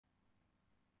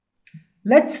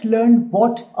Let's learn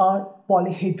what are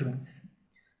polyhedrons.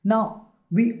 Now,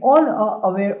 we all are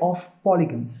aware of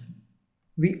polygons.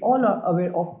 We all are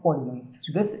aware of polygons.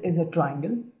 This is a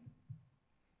triangle,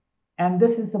 and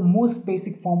this is the most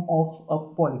basic form of a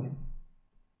polygon.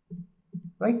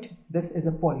 Right? This is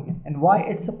a polygon. And why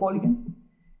it's a polygon?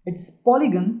 It's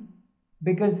polygon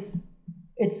because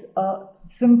it's a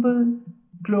simple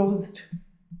closed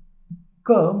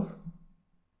curve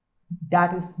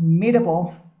that is made up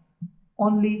of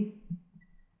only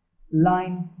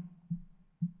line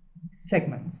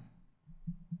segments.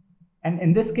 And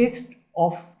in this case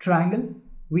of triangle,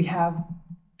 we have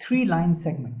 3 line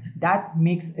segments. That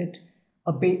makes it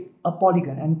a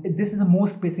polygon, and this is the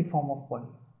most basic form of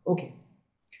polygon. Okay.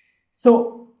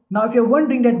 So now if you're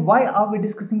wondering that why are we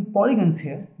discussing polygons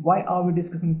here,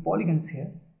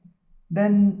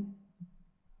 then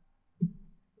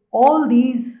all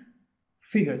these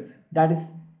figures, that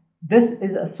is, this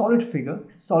is a solid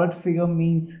figure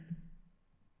means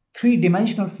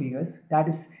 3-dimensional figures, that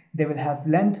is, they will have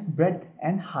length, breadth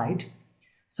and height.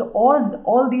 So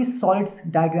all these solids,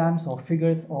 diagrams or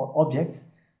figures or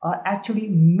objects are actually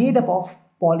made up of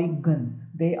polygons.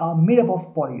 They are made up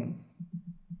of polygons.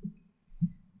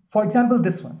 For example,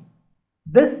 this one.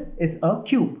 This is a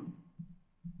cube.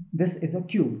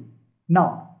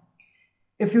 Now,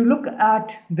 if you look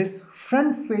at this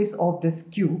front face of this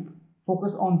cube,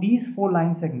 focus on these 4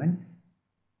 line segments,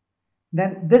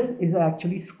 then this is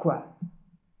actually square.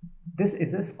 This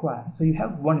is a square. So you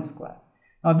have 1 square.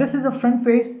 Now this is the front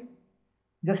face.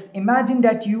 Just imagine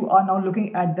that you are now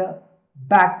looking at the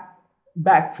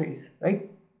back face,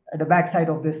 right? At the back side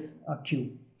of this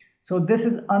cube. So this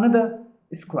is another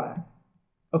square.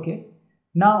 Okay.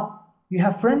 Now you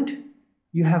have front,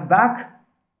 you have back,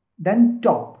 then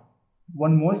top,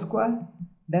 1 more square,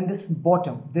 then this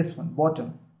bottom,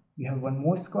 bottom, you have 1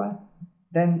 more square,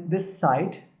 then this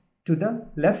side to the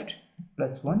left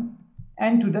 +1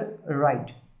 and to the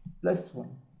right +1.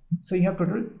 So you have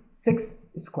total 6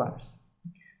 squares.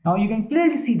 Now you can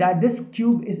clearly see that this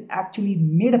cube is actually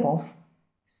made up of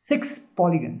 6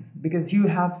 polygons because you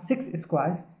have 6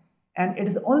 squares and it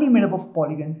is only made up of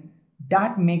polygons.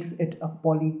 That makes it a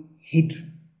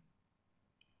polyhedron.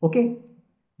 Okay,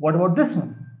 what about this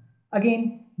one?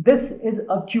 Again, this is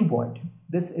a cuboid.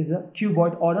 This is a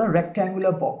cuboid or a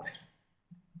rectangular box.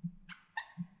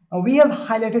 Now we have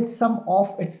highlighted some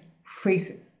of its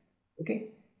faces.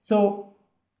 Okay, so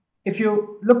if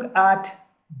you look at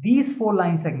these 4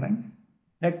 line segments,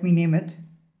 let me name it.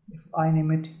 If I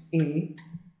name it A,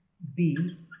 B,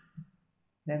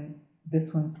 then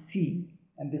this one C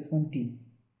and this one D.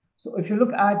 So if you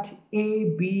look at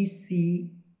A, B,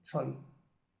 C,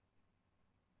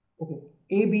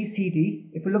 A, B, C, D,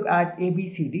 if you look at A, B,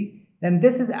 C, D, then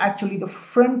this is actually the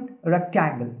front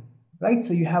rectangle, right?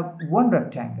 So you have 1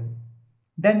 rectangle.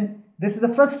 Then this is the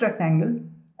first rectangle,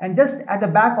 and just at the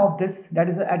back of this, that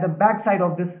is at the back side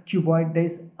of this cuboid, there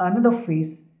is another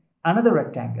face, another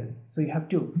rectangle. So you have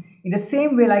 2. In the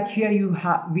same way, like here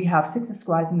we have 6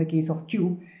 squares in the case of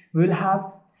cube, we will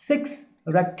have 6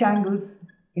 rectangles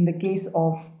in the case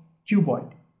of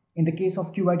cuboid. In the case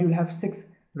of cuboid, you will have 6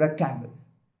 rectangles,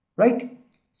 right?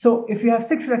 So if you have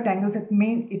 6 rectangles, it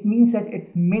means that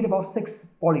it's made up of 6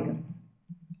 polygons.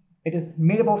 It is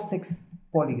made up of 6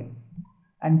 polygons,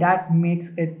 and that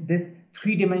makes it this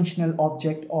 3-dimensional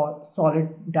object or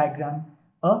solid diagram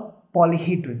a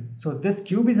polyhedron. So this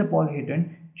cube is a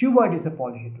polyhedron, cuboid is a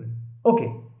polyhedron.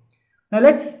 Okay, now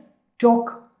let's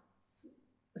talk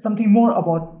something more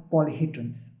about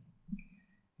polyhedrons.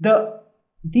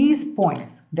 These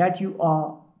points that you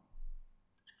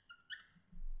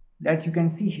can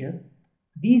see here,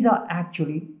 these are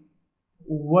actually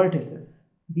vertices.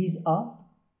 These are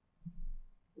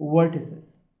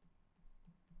vertices.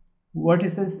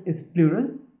 Vertices is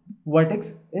plural,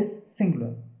 vertex is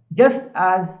singular. Just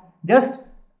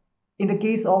in the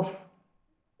case of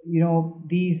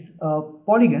these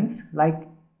polygons, like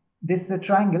this is a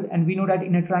triangle, and we know that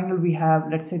in a triangle we have,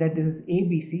 let's say that this is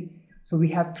ABC, so we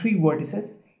have 3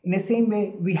 vertices. In the same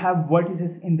way, we have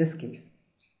vertices in this case,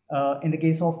 in the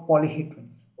case of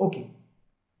polyhedrons. Okay,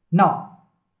 now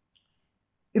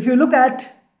if you look at,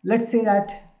 let's say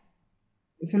that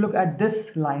if you look at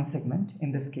this line segment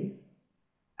in this case,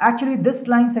 actually this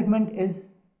line segment is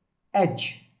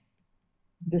edge.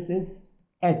 This is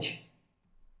edge.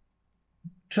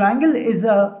 Triangle is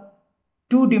a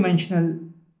 2-dimensional,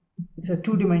 it's a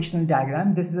 2-dimensional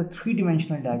diagram. This is a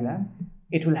 3-dimensional diagram.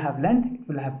 It will have length, it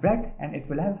will have breadth, and it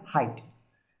will have height.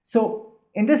 So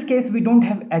in this case, we don't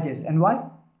have edges. And why?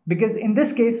 Because in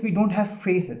this case, we don't have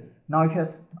faces. Now if you're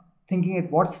thinking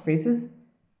at what's faces,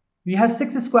 we have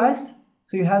 6 squares.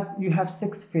 So you have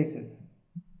 6 faces.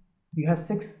 You have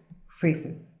 6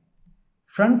 faces: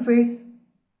 front face,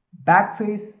 back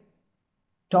face,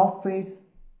 top face,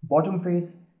 bottom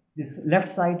face, this left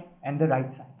side and the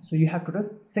right side. So you have total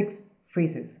 6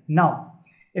 faces. Now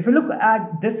if you look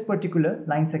at this particular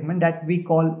line segment that we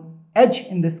call edge,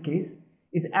 in this case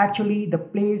is actually the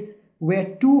place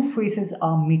where 2 faces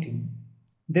are meeting.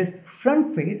 This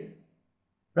front face,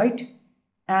 right,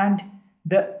 and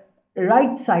the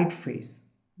right side face,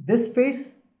 this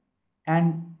face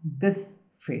and this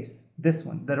face, this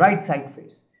one, the right side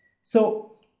face.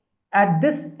 So at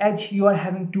this edge you are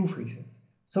having 2 faces.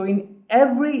 So in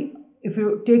every, if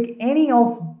you take any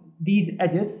of these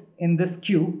edges in this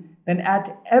cube, then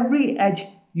at every edge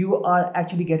you are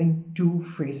actually getting 2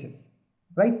 faces,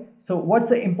 right? So what's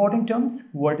the important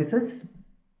terms? Vertices,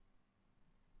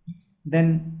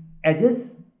 then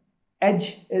edges.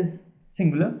 Edge is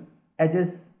singular,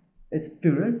 edges is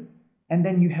plural, and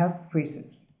then you have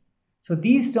faces. So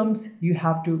these terms you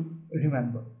have to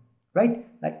remember, right?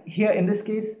 Like here in this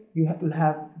case you will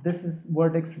have, this is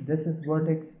vertex, this is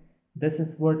vertex, this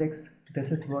is vertex,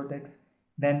 this is vertex,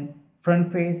 then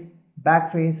front face,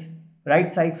 back face,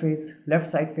 right side face, left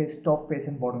side face, top face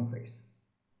and bottom face.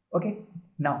 Okay,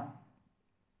 now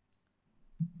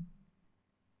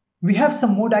we have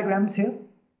some more diagrams here,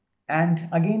 and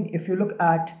again if you look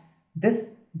at this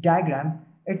diagram,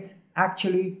 it's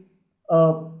actually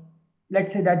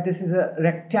let's say that this is a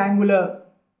rectangular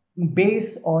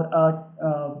base or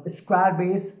a square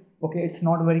base. Okay, it's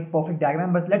not a very perfect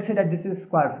diagram, but let's say that this is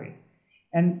square face,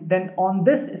 and then on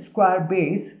this square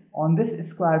base,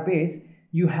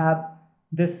 you have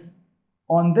this,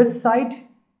 on this side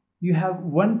you have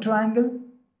one triangle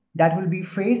that will be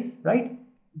face, right?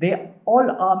 They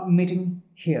all are meeting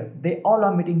here,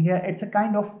 it's a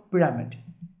kind of pyramid,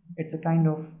 it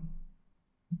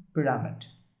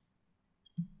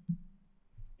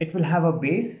will have a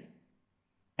base,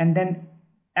 and then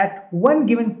at one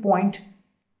given point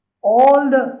all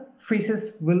the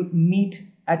faces will meet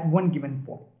at one given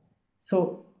point.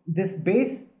 So this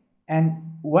base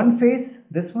and one face,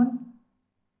 this one,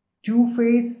 2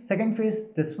 face, second face,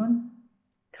 this one,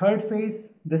 third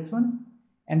face, this one,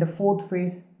 and the fourth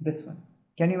face, this one.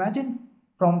 Can you imagine?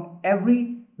 From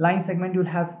every line segment you'll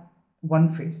have one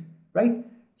face, right?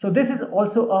 So this is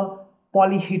also a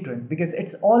polyhedron because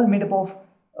it's all made up of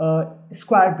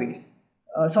square base.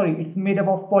 It's made up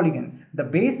of polygons, the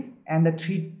base and the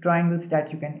 3 triangles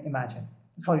that you can imagine.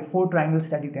 4 triangles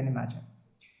that you can imagine.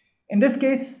 In this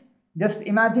case, just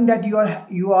imagine that you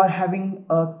are having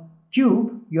a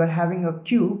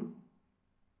cube,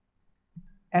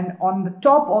 and on the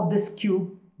top of this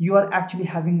cube you are actually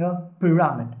having a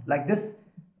pyramid like this.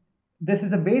 This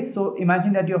is the base, so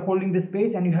imagine that you're holding this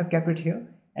base and you have kept it here,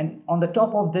 and on the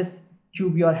top of this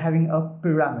cube you are having a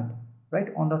pyramid,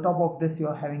 right? On the top of this you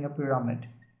are having a pyramid.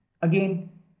 Again,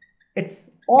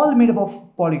 it's all made up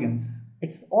of polygons.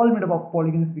 Because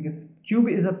cube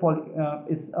is a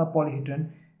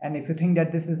polyhedron, and if you think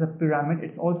that this is a pyramid,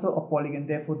 it's also a polygon.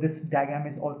 Therefore, this diagram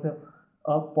is also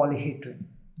a polyhedron.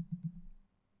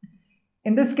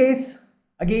 In this case,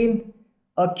 again,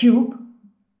 a cube,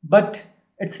 but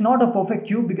it's not a perfect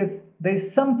cube because there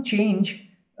is some change.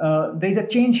 There is a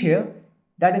change here,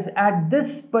 that is at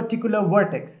this particular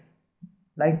vertex.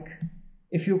 Like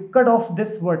if you cut off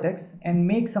this vertex and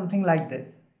make something like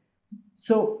this.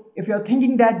 So if you're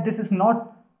thinking that this is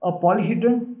not a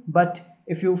polyhedron, but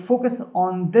if you focus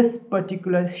on this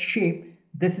particular shape,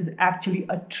 this is actually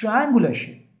a triangular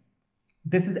shape.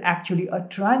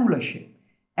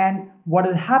 And what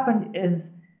has happened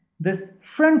is this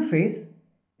front face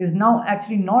is now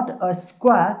actually not a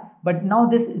square, but now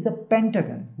this is a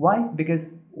pentagon. Why?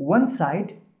 Because one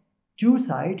side, 2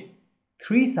 side,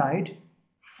 3 side,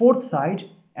 4th side,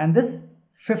 and this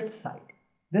 5th side.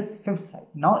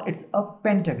 Now it's a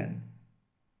pentagon.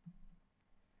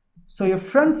 So your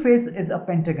front face is a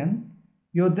pentagon.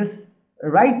 Your this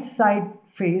right side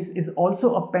face is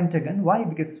also a pentagon. Why?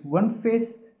 Because one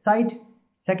face side,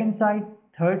 second side,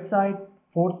 third side,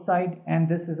 4th side, and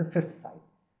this is the 5th side.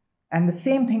 And the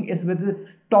same thing is with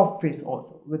this top face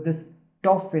also.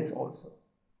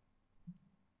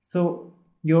 So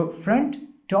your front,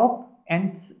 top,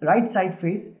 and right side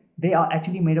face, they are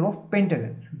actually made up of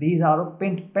pentagons. These are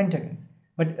pentagons,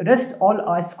 but rest all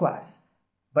are squares.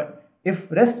 But if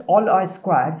rest all are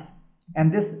squares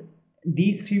and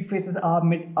these 3 faces are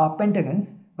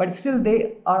pentagons, but still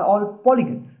they are all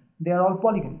polygons.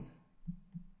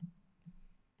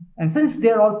 And since they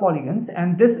are all polygons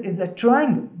and this is a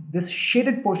triangle, this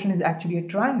shaded portion is actually a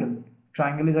triangle.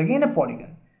 Triangle is again a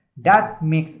polygon. That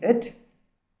makes it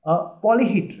a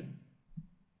polyhedron,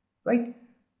 right?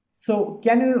 So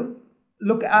can you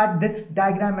look at this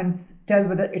diagram and tell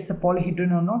whether it's a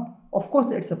polyhedron or not? Of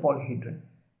course it's a polyhedron.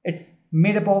 It's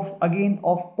made up of, again,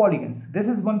 of polygons. This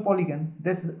is one polygon,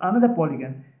 this is another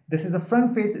polygon, this is the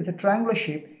front face, it's a triangular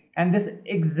shape, and this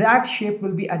exact shape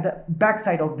will be at the back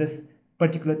side of this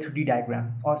particular 3D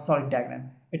diagram or solid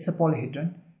diagram. It's a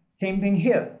polyhedron. Same thing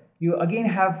here. You again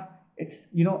have, it's,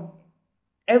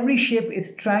 every shape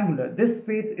is triangular. This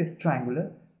face is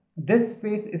triangular, this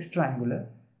face is triangular,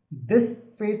 this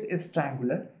face is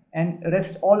triangular, and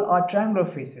rest all are triangular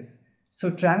faces. So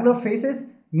triangular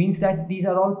faces means that these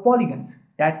are all polygons.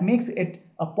 That makes it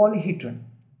a polyhedron.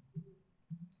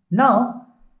 Now,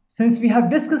 since we have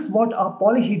discussed what are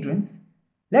polyhedrons,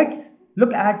 let's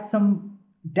look at some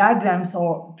diagrams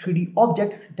or 3D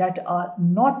objects that are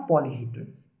not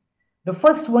polyhedrons. The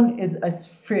first one is a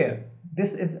sphere.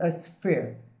 This is a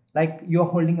sphere, like you're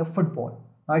holding a football.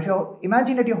 Now, if you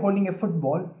imagine that you're holding a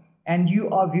football and you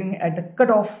are viewing at the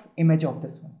cutoff image of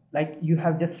this one, like you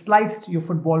have just sliced your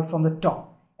football from the top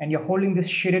and you're holding this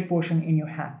shaded portion in your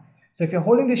hand. So if you're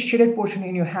holding this shaded portion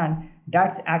in your hand,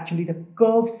 that's actually the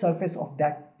curved surface of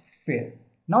that sphere.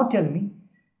 Now tell me,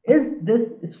 is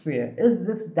this sphere, is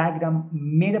this diagram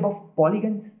made up of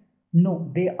polygons?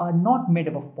 No, they are not made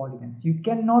up of polygons. You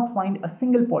cannot find a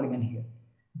single polygon here.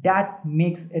 That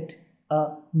makes it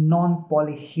a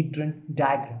non-polyhedron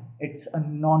diagram. It's a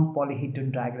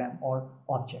non-polyhedron diagram or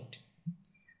object.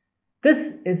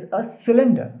 This is a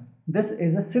cylinder. This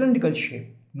is a cylindrical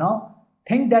shape. Now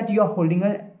think that you are holding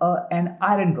an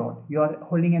iron rod. You are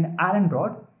holding an iron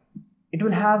rod. It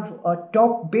will have a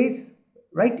top base,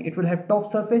 right? It will have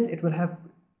top surface. It will have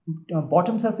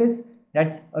bottom surface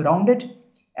that's rounded,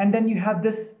 and then you have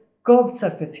this curved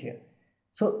surface here.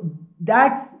 So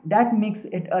that makes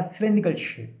it a cylindrical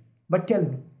shape. But tell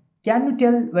me, can you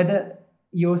tell whether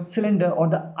your cylinder or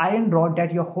the iron rod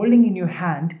that you're holding in your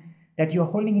hand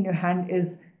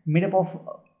is made up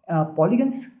of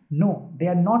polygons? No, they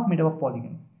are not made up of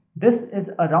polygons. This is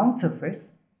a round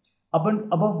surface.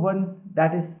 Above one,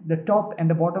 that is the top and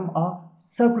the bottom, are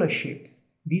circular shapes.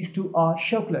 These two are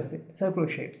circular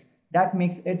shapes. That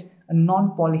makes it a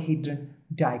non-polyhedron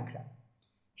diagram.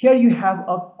 Here you have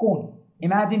a cone.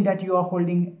 Imagine that you are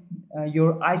holding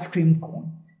your ice cream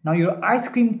cone. Now your ice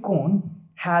cream cone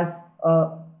has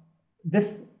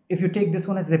this, if you take this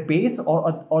one as the base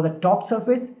or the top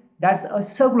surface, that's a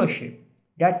circular shape.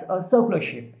 That's a circular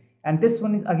shape. And this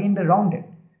one is again the rounded.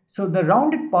 So the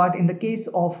rounded part in the case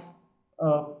of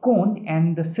cone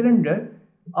and the cylinder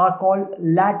are called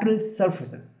lateral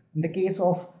surfaces. In the case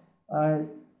of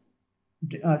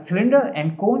cylinder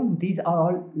and cone, these are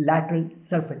all lateral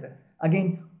surfaces.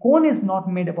 Again, cone is not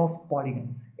made up of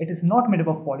polygons. It is not made up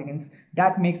of polygons.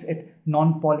 That makes it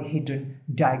non-polyhedron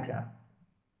diagram.